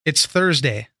It's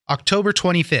Thursday, October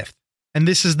 25th, and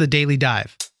this is the Daily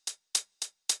Dive.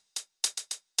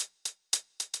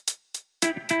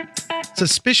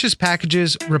 Suspicious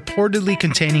packages reportedly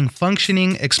containing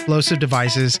functioning explosive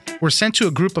devices were sent to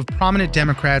a group of prominent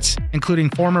Democrats, including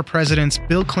former presidents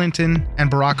Bill Clinton and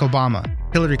Barack Obama,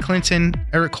 Hillary Clinton,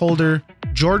 Eric Holder,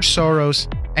 George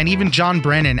Soros, and even John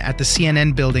Brennan at the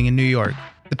CNN building in New York.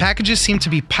 The packages seemed to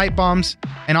be pipe bombs,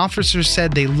 and officers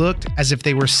said they looked as if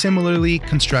they were similarly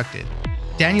constructed.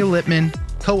 Daniel Lippman,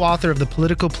 co-author of the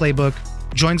Political Playbook,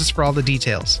 joins us for all the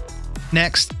details.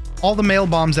 Next, all the mail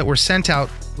bombs that were sent out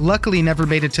luckily never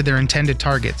made it to their intended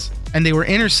targets, and they were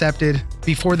intercepted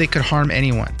before they could harm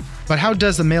anyone. But how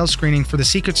does the mail screening for the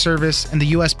Secret Service and the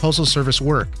U.S. Postal Service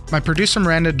work? My producer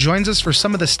Miranda joins us for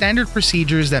some of the standard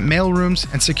procedures that mailrooms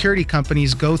and security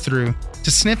companies go through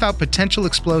to sniff out potential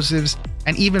explosives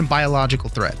and even biological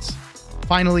threats.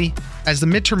 Finally, as the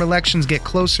midterm elections get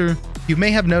closer, you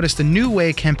may have noticed a new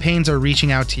way campaigns are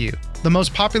reaching out to you. The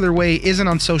most popular way isn't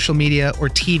on social media or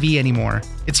TV anymore.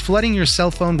 It's flooding your cell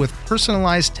phone with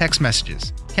personalized text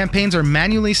messages. Campaigns are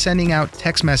manually sending out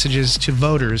text messages to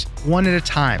voters one at a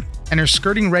time and are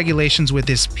skirting regulations with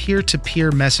this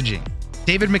peer-to-peer messaging.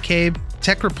 David McCabe,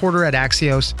 tech reporter at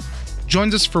Axios,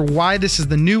 joins us for why this is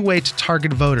the new way to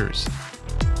target voters.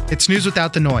 It's news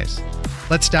without the noise.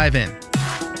 Let's dive in.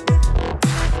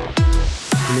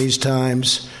 In these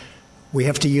times, we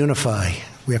have to unify.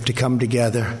 We have to come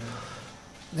together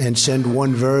and send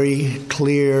one very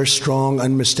clear, strong,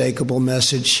 unmistakable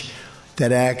message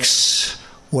that acts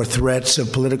or threats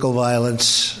of political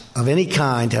violence of any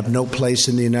kind have no place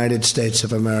in the United States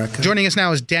of America. Joining us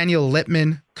now is Daniel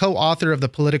Lippman, co-author of the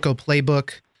Political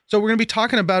Playbook. So we're going to be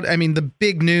talking about, the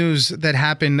big news that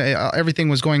happened. Everything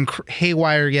was going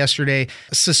haywire yesterday.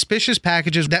 Suspicious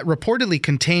packages that reportedly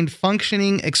contained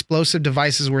functioning explosive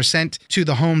devices were sent to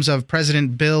the homes of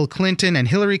President Bill Clinton and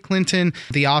Hillary Clinton,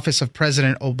 the office of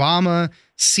President Obama,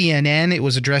 CNN. It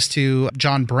was addressed to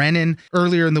John Brennan.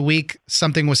 Earlier in the week,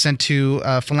 something was sent to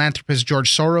philanthropist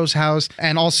George Soros' house.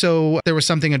 And also there was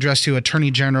something addressed to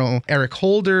Attorney General Eric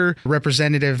Holder,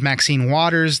 Representative Maxine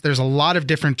Waters. There's a lot of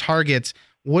different targets.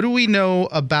 What do we know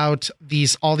about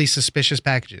all these suspicious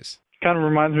packages? Kind of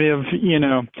reminds me of,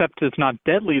 except it's not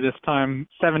deadly this time.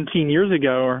 17 years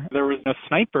ago, there was a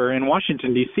sniper in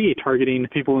Washington, D.C., targeting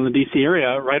people in the D.C.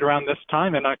 area right around this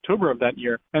time in October of that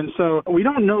year. And so we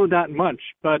don't know that much,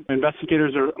 but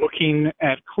investigators are looking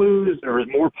at clues. There was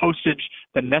more postage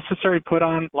than necessary put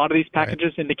on a lot of these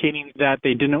packages, indicating that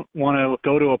they didn't want to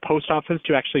go to a post office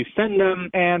to actually send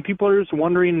them. And people are just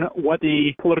wondering what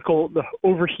the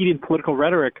overheated political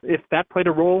rhetoric, if that played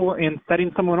a role in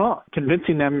setting someone off,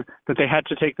 convincing them that they had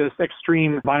to take this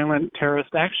extreme, violent terrorist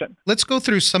action. Let's go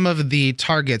through some of the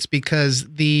targets, because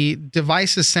the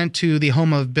devices sent to the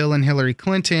home of Bill and Hillary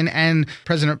Clinton and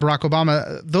President Barack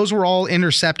Obama, those were all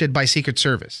intercepted by Secret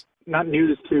Service. Not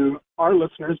news to our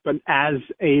listeners, but as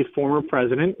a former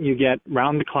president, you get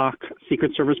round-the-clock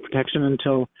Secret Service protection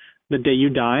until the day you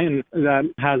die, and that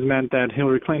has meant that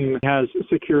Hillary Clinton has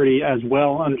security as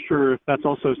well. I'm sure that's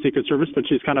also Secret Service, but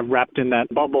she's kind of wrapped in that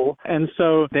bubble. And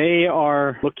so they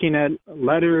are looking at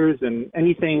letters and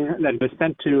anything that was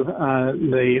sent to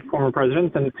the former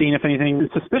president and seeing if anything is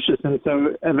suspicious. And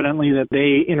so evidently that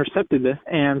they intercepted this.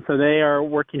 And so they are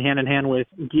working hand in hand with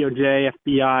DOJ,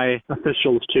 FBI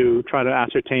officials to try to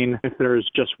ascertain if there's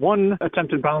just one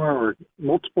attempted bomber or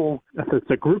multiple, if it's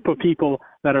a group of people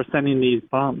that are sending these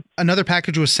bombs. Another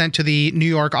package was sent to the New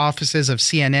York offices of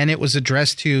CNN. It was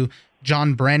addressed to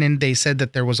John Brennan. They said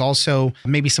that there was also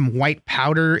maybe some white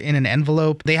powder in an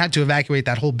envelope. They had to evacuate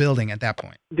that whole building at that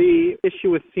point. The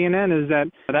issue with CNN is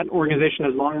that organization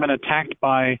has long been attacked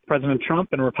by President Trump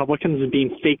and Republicans as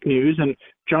being fake news. And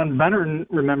John Brennan,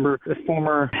 remember, the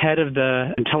former head of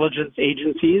the intelligence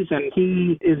agencies, and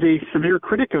he is a severe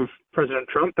critic of President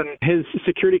Trump, and his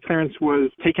security clearance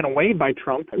was taken away by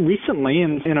Trump recently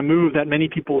in a move that many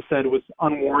people said was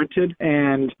unwarranted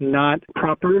and not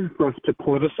proper for us to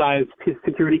politicize his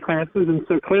security clearances. And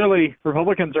so clearly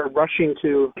Republicans are rushing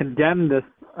to condemn this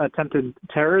attempted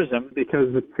terrorism because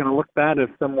it's going to look bad if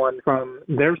someone from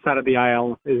their side of the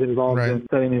aisle is involved in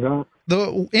setting these off.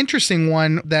 The interesting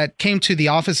one that came to the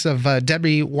office of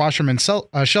Debbie Wasserman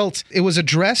Schultz, it was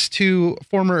addressed to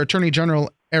former Attorney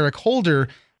General Eric Holder,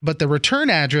 but the return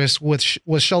address was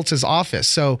Schultz's office.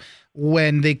 So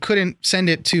when they couldn't send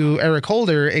it to Eric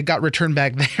Holder, it got returned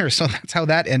back there. So that's how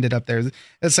that ended up there.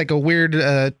 It's like a weird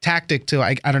tactic to,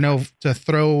 I don't know, to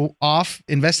throw off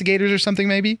investigators or something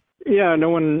maybe? Yeah, no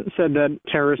one said that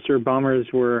terrorists or bombers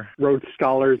were Rhodes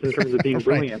Scholars in terms of being Right.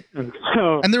 brilliant.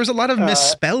 And there was a lot of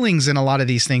misspellings in a lot of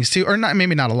these things too, or not,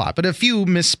 maybe not a lot, but a few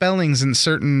misspellings in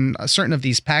certain of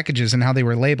these packages and how they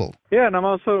were labeled. Yeah, and I'm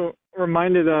also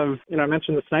reminded of, I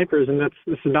mentioned the snipers, and this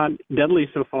is not deadly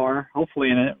so far, hopefully,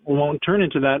 and it won't turn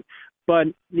into that. But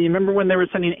you remember when they were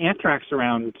sending anthrax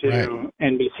around to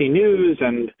NBC News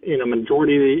and,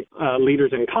 majority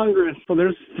leaders in Congress? So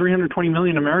there's 320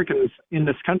 million Americans in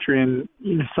this country, and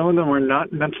some of them are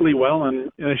not mentally well,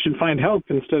 and they should find help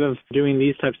instead of doing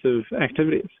these types of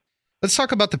activities. Let's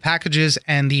talk about the packages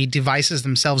and the devices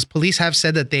themselves. Police have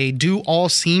said that they do all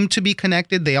seem to be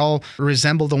connected. They all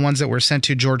resemble the ones that were sent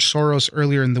to George Soros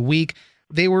earlier in the week.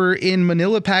 They were in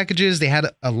manila packages. They had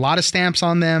a lot of stamps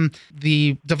on them.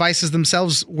 The devices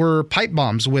themselves were pipe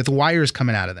bombs with wires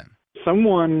coming out of them.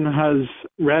 Someone has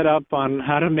read up on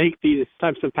how to make these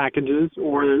types of packages,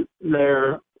 or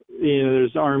there's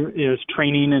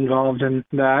training involved in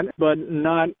that, but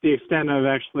not the extent of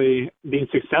actually being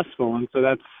successful. And so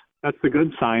that's the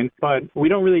good sign. But we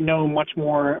don't really know much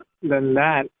more than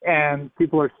that, and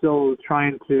people are still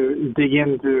trying to dig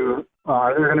into,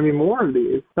 are there going to be more of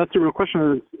these? That's the real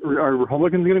question. Are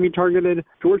Republicans going to be targeted?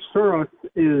 George Soros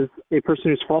is a person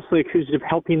who's falsely accused of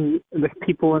helping the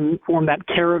people form that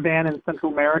caravan in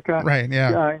Central America. Right,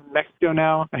 yeah. In Mexico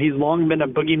now. He's long been a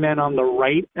boogeyman on the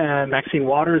right. Maxine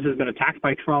Waters has been attacked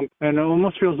by Trump, and it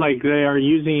almost feels like they are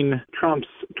using Trump's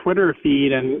Twitter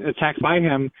feed and attacks by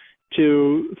him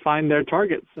to find their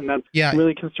targets. And that's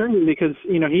really concerning because,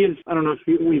 he is, I don't know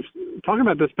if we've talked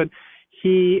about this, but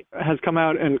he has come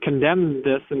out and condemned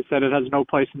this and said it has no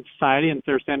place in society. And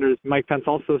Sarah Sanders, Mike Pence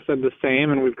also said the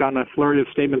same. And we've gotten a flurry of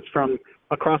statements from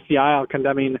across the aisle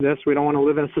condemning this. We don't want to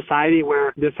live in a society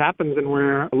where this happens, and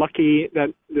we're lucky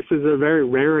that this is a very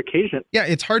rare occasion. Yeah,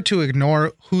 it's hard to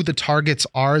ignore who the targets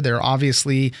are. They're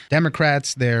obviously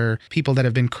Democrats. They're people that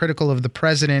have been critical of the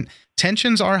president.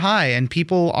 Tensions are high and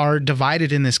people are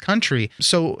divided in this country.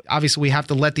 So obviously we have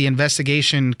to let the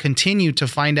investigation continue to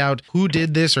find out who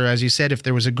did this, or as you said, if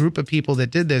there was a group of people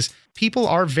that did this. People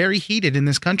are very heated in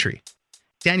this country.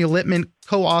 Daniel Lippman,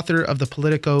 co-author of the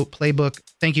Politico Playbook,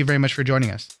 thank you very much for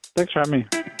joining us. Thanks for having me.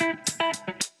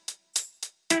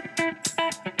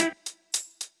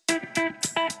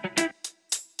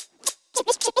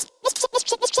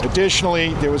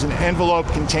 Additionally, there was an envelope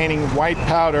containing white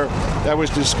powder that was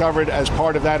discovered as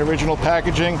part of that original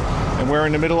packaging, and we're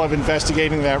in the middle of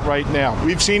investigating that right now.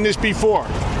 We've seen this before,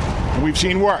 and we've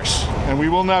seen worse, and we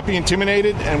will not be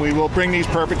intimidated, and we will bring these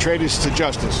perpetrators to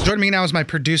justice. Joining me now is my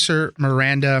producer,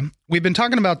 Miranda. We've been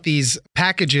talking about these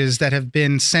packages that have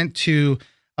been sent to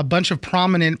a bunch of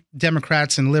prominent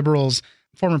Democrats and liberals,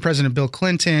 former President Bill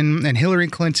Clinton and Hillary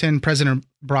Clinton, President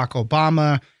Barack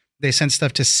Obama. They sent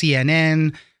stuff to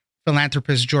CNN,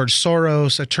 philanthropist George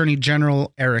Soros, Attorney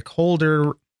General Eric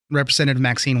Holder, Representative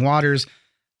Maxine Waters.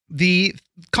 The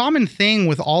common thing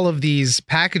with all of these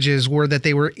packages were that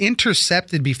they were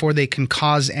intercepted before they can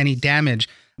cause any damage.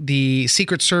 The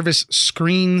Secret Service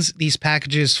screens these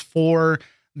packages for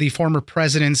the former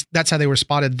presidents. That's how they were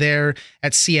spotted there.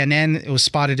 At CNN, it was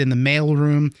spotted in the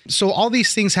mailroom. So all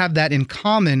these things have that in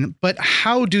common, but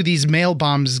how do these mail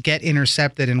bombs get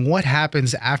intercepted and what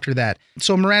happens after that?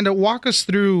 So Miranda, walk us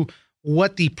through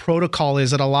what the protocol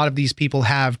is that a lot of these people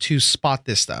have to spot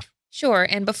this stuff. Sure.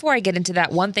 And before I get into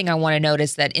that, one thing I want to note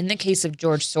is that in the case of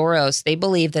George Soros, they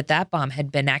believe that bomb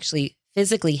had been actually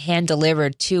physically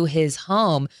hand-delivered to his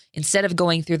home instead of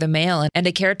going through the mail. And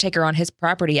a caretaker on his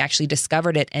property actually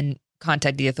discovered it and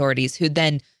contacted the authorities, who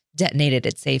then detonated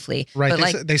it safely.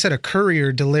 Right. They said a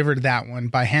courier delivered that one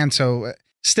by hand. So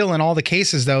still in all the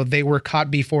cases, though, they were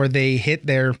caught before they hit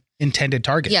their intended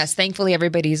target. Yes, thankfully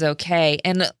everybody's okay.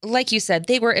 And like you said,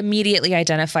 they were immediately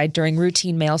identified during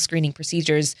routine mail screening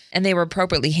procedures, and they were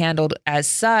appropriately handled as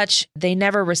such. They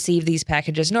never received these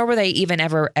packages, nor were they even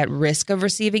ever at risk of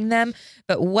receiving them.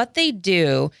 But what they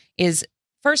do is,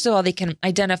 first of all, they can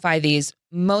identify these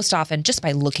most often just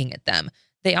by looking at them.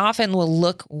 They often will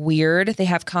look weird. They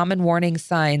have common warning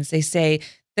signs. They say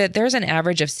that there's an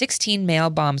average of 16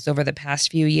 mail bombs over the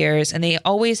past few years, and they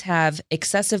always have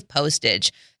excessive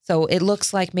postage. So it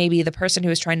looks like maybe the person who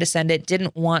was trying to send it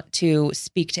didn't want to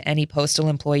speak to any postal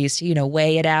employees to,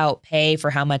 weigh it out, pay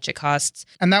for how much it costs.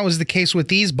 And that was the case with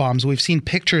these bombs. We've seen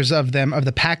pictures of them, of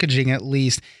the packaging at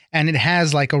least, and it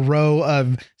has like a row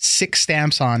of 6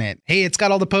 stamps on it. Hey, it's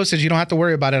got all the postage. You don't have to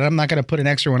worry about it. I'm not going to put an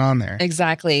extra one on there.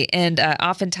 Exactly. And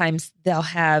oftentimes they'll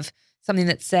have something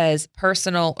that says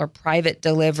personal or private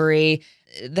delivery.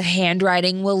 The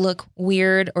handwriting will look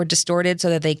weird or distorted so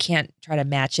that they can't try to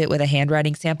match it with a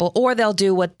handwriting sample. Or they'll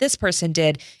do what this person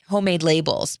did, homemade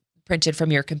labels, printed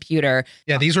from your computer.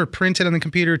 Yeah, these were printed on the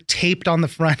computer, taped on the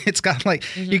front. It's got like,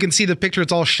 you can see the picture.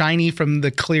 It's all shiny from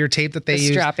the clear tape that they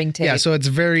use. Strapping tape. Yeah, so it's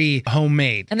very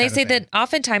homemade. And they say that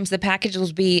oftentimes the package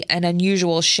will be an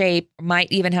unusual shape, might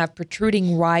even have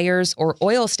protruding wires or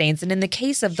oil stains. And in the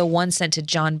case of the one sent to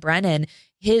John Brennan,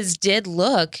 his did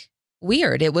look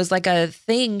weird. It was like a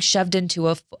thing shoved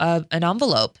into an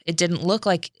envelope. It didn't look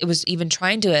like it was even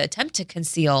trying to attempt to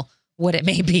conceal what it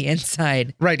may be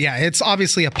inside. Right, yeah. It's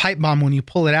obviously a pipe bomb when you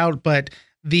pull it out, but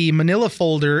the manila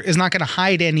folder is not going to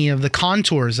hide any of the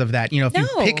contours of that. You know, if you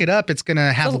pick it up, it's going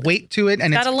to have weight to it.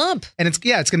 And it's got a lump. And it's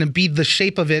going to be the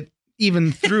shape of it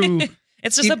even through...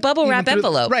 It's just a bubble wrap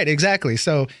envelope. Right, exactly.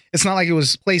 So it's not like it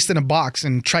was placed in a box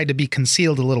and tried to be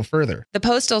concealed a little further. The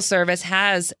Postal Service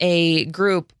has a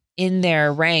group in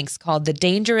their ranks called the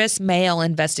Dangerous Mail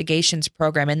Investigations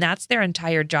Program. And that's their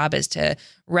entire job, is to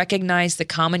recognize the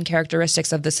common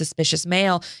characteristics of the suspicious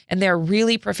mail. And they're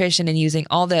really proficient in using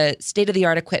all the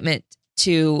state-of-the-art equipment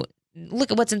to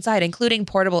look at what's inside, including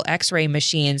portable x-ray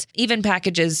machines, even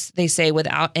packages, they say,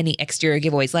 without any exterior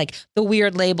giveaways, like the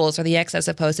weird labels or the excess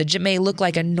of postage. It may look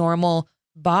like a normal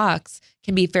box,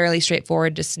 can be fairly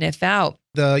straightforward to sniff out.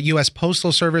 The U.S.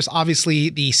 Postal Service, obviously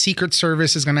the Secret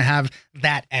Service is going to have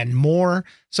that and more.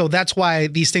 So that's why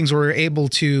these things were able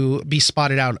to be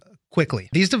spotted out quickly.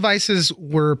 These devices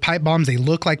were pipe bombs. They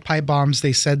look like pipe bombs.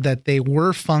 They said that they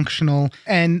were functional.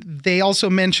 And they also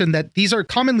mentioned that these are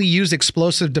commonly used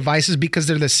explosive devices because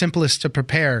they're the simplest to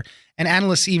prepare. And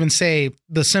analysts even say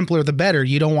the simpler, the better.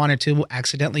 You don't want it to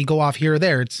accidentally go off here or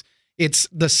there. It's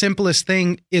the simplest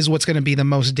thing is what's going to be the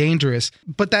most dangerous.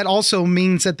 But that also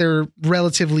means that they're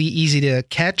relatively easy to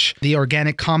catch. The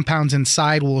organic compounds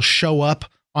inside will show up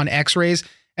on x-rays.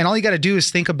 And all you got to do is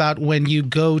think about when you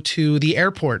go to the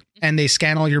airport and they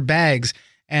scan all your bags.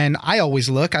 And I always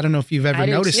look. I don't know if you've ever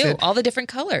noticed it. All the different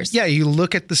colors. Yeah, you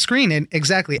look at the screen and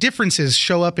exactly. Differences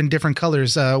show up in different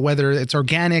colors, whether it's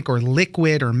organic or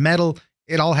liquid or metal.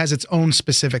 It all has its own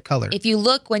specific color. If you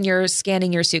look when you're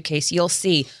scanning your suitcase, you'll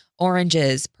see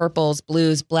oranges, purples,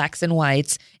 blues, blacks, and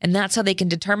whites. And that's how they can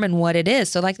determine what it is.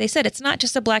 So like they said, it's not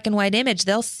just a black and white image.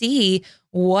 They'll see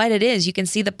what it is. You can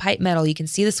see the pipe metal, you can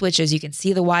see the switches, you can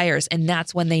see the wires. And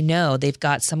that's when they know they've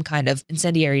got some kind of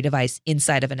incendiary device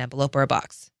inside of an envelope or a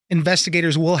box.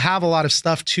 Investigators will have a lot of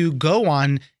stuff to go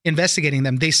on investigating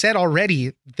them. They said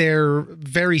already they're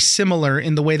very similar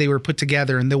in the way they were put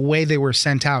together and the way they were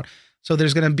sent out. So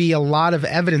there's going to be a lot of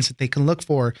evidence that they can look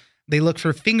for. They look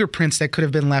for fingerprints that could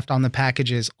have been left on the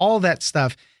packages, all that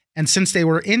stuff. And since they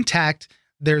were intact,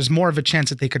 there's more of a chance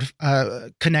that they could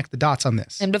connect the dots on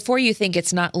this. And before you think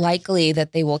it's not likely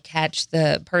that they will catch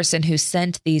the person who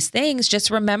sent these things, just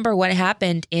remember what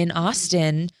happened in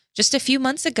Austin just a few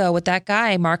months ago with that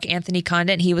guy, Mark Anthony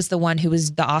Condit. He was the one who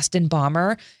was the Austin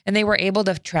bomber, and they were able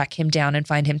to track him down and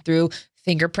find him through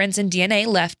fingerprints and DNA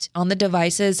left on the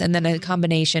devices, and then a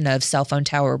combination of cell phone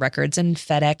tower records and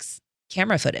FedEx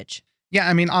camera footage. Yeah,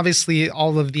 I mean, obviously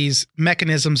all of these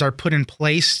mechanisms are put in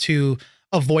place to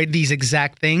avoid these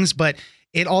exact things, but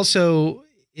it also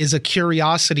is a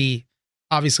curiosity.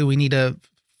 Obviously, we need to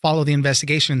follow the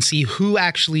investigation and see who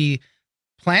actually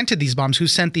planted these bombs, who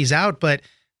sent these out. But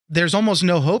there's almost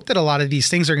no hope that a lot of these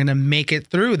things are going to make it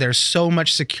through. There's so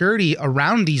much security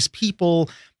around these people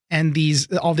and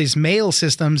all these mail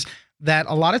systems that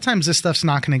a lot of times this stuff's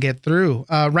not going to get through.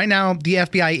 Right now, the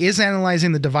FBI is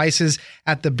analyzing the devices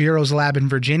at the Bureau's lab in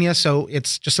Virginia, so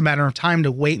it's just a matter of time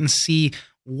to wait and see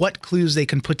what clues they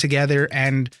can put together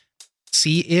and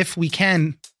see if we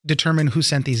can determine who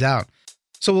sent these out.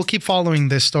 So we'll keep following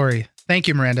this story. Thank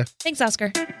you, Miranda. Thanks,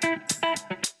 Oscar.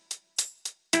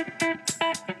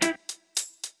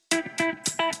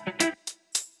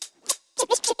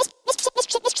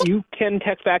 You can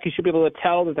text back. You should be able to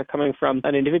tell that they're coming from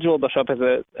an individual. They'll show up as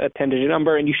a 10-digit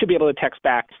number, and you should be able to text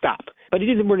back, stop. But it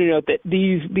is important to note that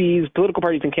these political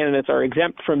parties and candidates are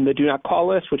exempt from the do not call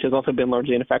list, which has also been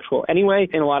largely ineffectual anyway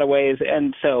in a lot of ways.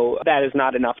 And so that is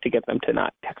not enough to get them to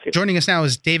not text you. Joining us now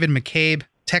is David McCabe,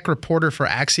 tech reporter for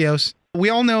Axios. We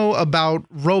all know about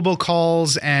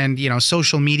robocalls and,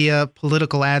 social media,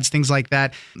 political ads, things like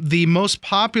that. The most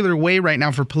popular way right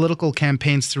now for political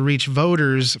campaigns to reach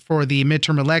voters for the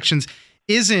midterm elections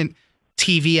isn't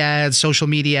TV ads, social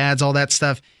media ads, all that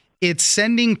stuff. It's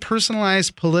sending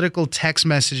personalized political text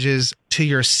messages to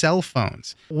your cell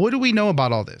phones. What do we know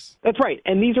about all this? That's right.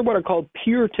 And these are what are called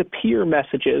peer-to-peer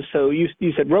messages. So you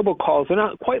said robocalls. They're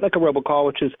not quite like a robocall,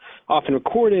 which is often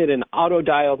recorded and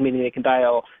auto-dialed, meaning they can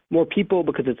dial more people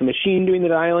because it's a machine doing the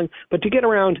dialing. But to get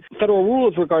around federal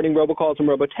rules regarding robocalls and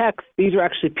robotexts, these are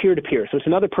actually peer-to-peer. So it's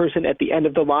another person at the end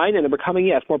of the line, and they're becoming,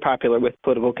 yes, more popular with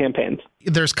political campaigns.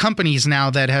 There's companies now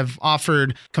that have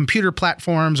offered computer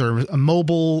platforms or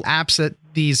mobile apps that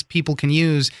these people can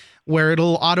use where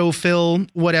it'll autofill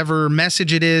whatever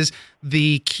message it is.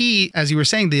 The key, as you were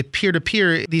saying, the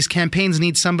peer-to-peer, these campaigns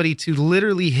need somebody to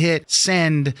literally hit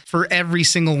send for every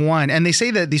single one. And they say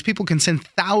that these people can send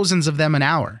thousands of them an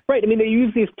hour. Right. I mean, they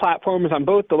use these platforms on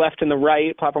both the left and the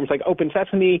right, platforms like Open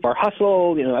Sesame or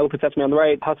Hustle, Open Sesame on the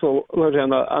right, Hustle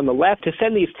on the left, to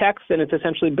send these texts. And it's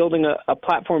essentially building a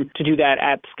platform to do that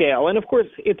at scale. And of course,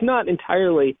 it's not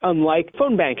entirely unlike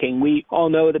phone banking. We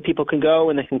all know that people can go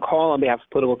and they can call on behalf of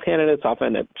political candidates,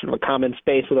 often at sort of a common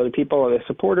space with other people or their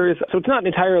supporters. So it's not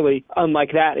entirely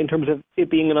unlike that in terms of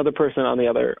it being another person on the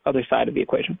other side of the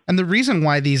equation. And the reason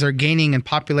why these are gaining in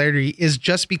popularity is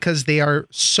just because they are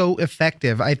so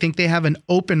effective. I think they have an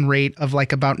open rate of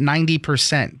like about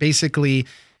 90%. Basically,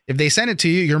 if they send it to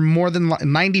you, you're more than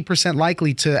 90%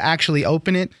 likely to actually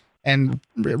open it and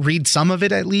read some of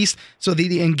it at least. So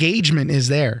the engagement is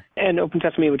there. And Open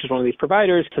Sesame, which is one of these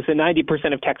providers, says that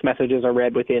 90% of text messages are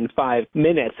read within 5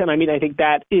 minutes. And I mean, I think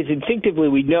that is instinctively,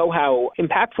 we know how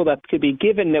impactful that could be,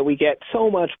 given that we get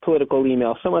so much political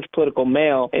email, so much political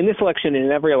mail in this election and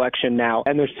in every election now.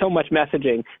 And there's so much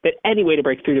messaging that any way to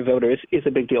break through to voters is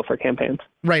a big deal for campaigns.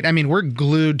 Right. I mean, we're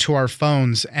glued to our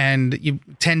phones, and you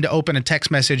tend to open a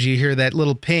text message, you hear that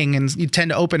little ping, and you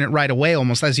tend to open it right away,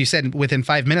 almost, as you said, within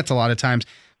 5 minutes a lot of times.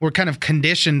 We're kind of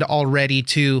conditioned already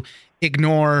to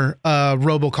ignore a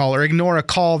robocall or ignore a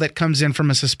call that comes in from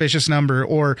a suspicious number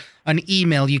or an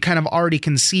email. You kind of already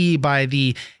can see by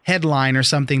the headline or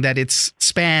something that it's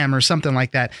spam or something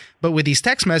like that. But with these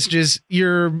text messages,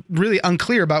 you're really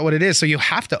unclear about what it is, so you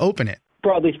have to open it.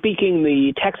 Broadly speaking,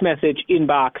 the text message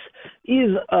inbox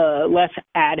is a less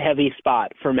ad-heavy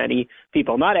spot for many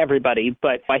people. Not everybody,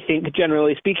 but I think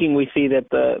generally speaking, we see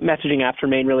that the messaging apps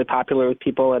remain really popular with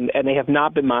people, and they have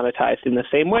not been monetized in the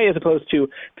same way as opposed to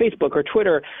Facebook or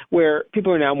Twitter, where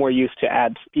people are now more used to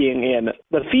ads being in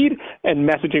the feed and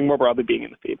messaging more broadly being in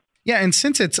the feed. Yeah, and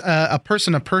since it's a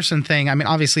person-to-person thing, I mean,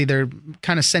 obviously they're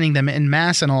kind of sending them en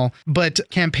masse and all, but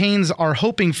campaigns are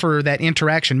hoping for that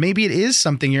interaction. Maybe it is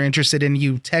something you're interested in.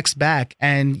 You text back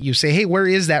and you say, hey, where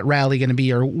is that rally going to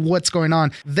be, or what's going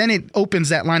on? Then it opens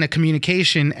that line of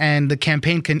communication and the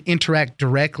campaign can interact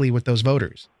directly with those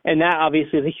voters. And that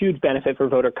obviously is a huge benefit for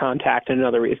voter contact, and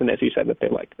another reason, as you said, that they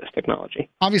like this technology.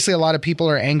 Obviously, a lot of people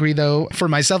are angry, though. For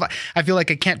myself, I feel like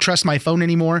I can't trust my phone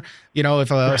anymore. If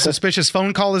a suspicious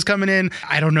phone call is coming in,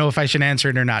 I don't know if I should answer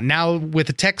it or not. Now with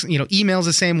the text, emails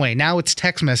the same way. Now it's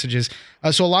text messages.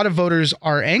 So a lot of voters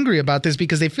are angry about this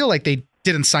because they feel like they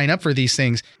didn't sign up for these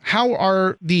things. How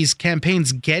are these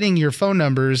campaigns getting your phone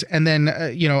numbers? And then,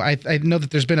 I know that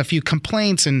there's been a few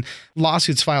complaints and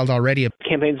lawsuits filed already.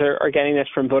 Campaigns are getting this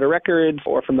from voter records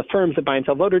or from the firms that buy and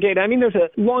sell voter data. I mean, there's a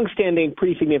long-standing,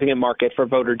 pretty significant market for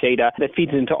voter data that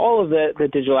feeds into all of the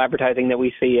digital advertising that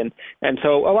we see. And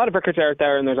so a lot of records are out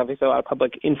there, and there's obviously a lot of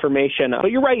public information. But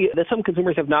you're right that some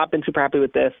consumers have not been super happy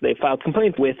with this. They filed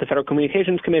complaints with the Federal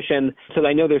Communications Commission. So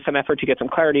I know there's some effort to get some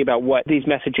clarity about what these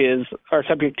messages are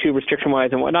subject to restriction-wise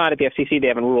and whatnot. At the FCC, they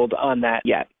haven't ruled on that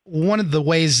yet. One of the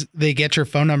ways they get your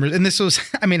phone numbers, and this was,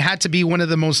 had to be one of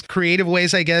the most creative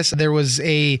ways, I guess. There was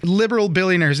a liberal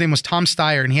billionaire, his name was Tom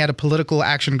Steyer, and he had a political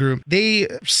action group. They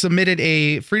submitted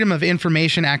a Freedom of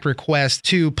Information Act request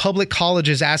to public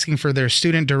colleges asking for their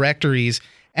student directories.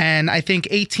 And I think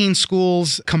 18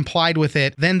 schools complied with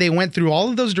it. Then they went through all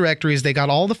of those directories. They got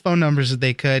all the phone numbers that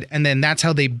they could. And then that's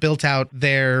how they built out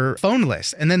their phone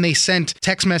list. And then they sent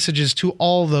text messages to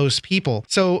all those people.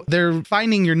 So they're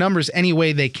finding your numbers any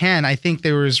way they can. I think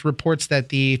there was reports that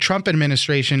the Trump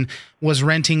administration was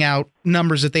renting out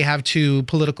numbers that they have to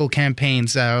political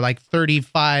campaigns, like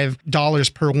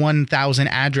 $35 per 1,000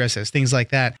 addresses, things like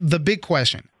that. The big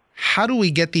question, how do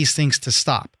we get these things to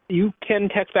stop? You can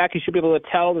text back. You should be able to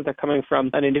tell that they're coming from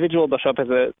an individual. They'll show up as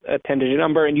a 10-digit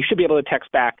number, and you should be able to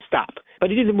text back, stop. But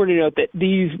it is important to note that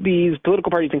these political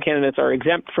parties and candidates are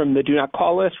exempt from the do not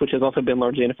call list, which has also been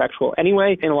largely ineffectual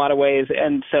anyway in a lot of ways.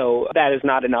 And so that is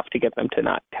not enough to get them to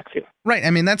not text you. Right.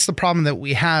 That's the problem that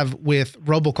we have with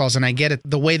robocalls. And I get it.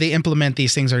 The way they implement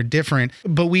these things are different.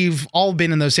 But we've all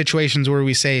been in those situations where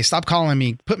we say, stop calling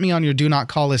me, put me on your do not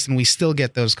call list. And we still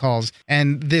get those calls.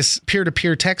 And this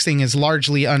peer-to-peer texting is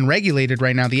largely unregulated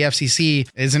right now. The FCC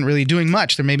isn't really doing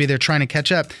much. Maybe they're trying to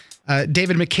catch up.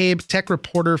 David McCabe, tech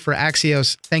reporter for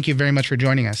Axios, thank you very much for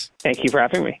joining us. Thank you for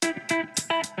having me.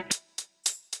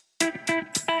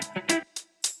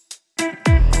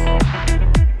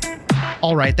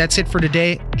 All right, that's it for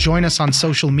today. Join us on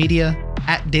social media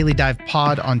at Daily Dive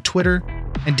Pod on Twitter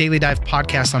and Daily Dive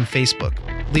Podcast on Facebook.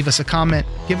 Leave us a comment,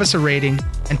 give us a rating,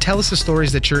 and tell us the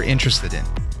stories that you're interested in.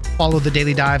 Follow The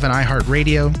Daily Dive on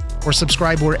iHeartRadio or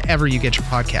subscribe wherever you get your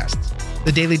podcasts.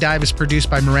 The Daily Dive is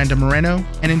produced by Miranda Moreno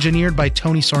and engineered by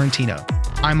Tony Sorrentino.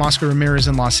 I'm Oscar Ramirez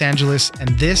in Los Angeles, and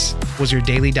this was your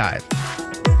Daily Dive.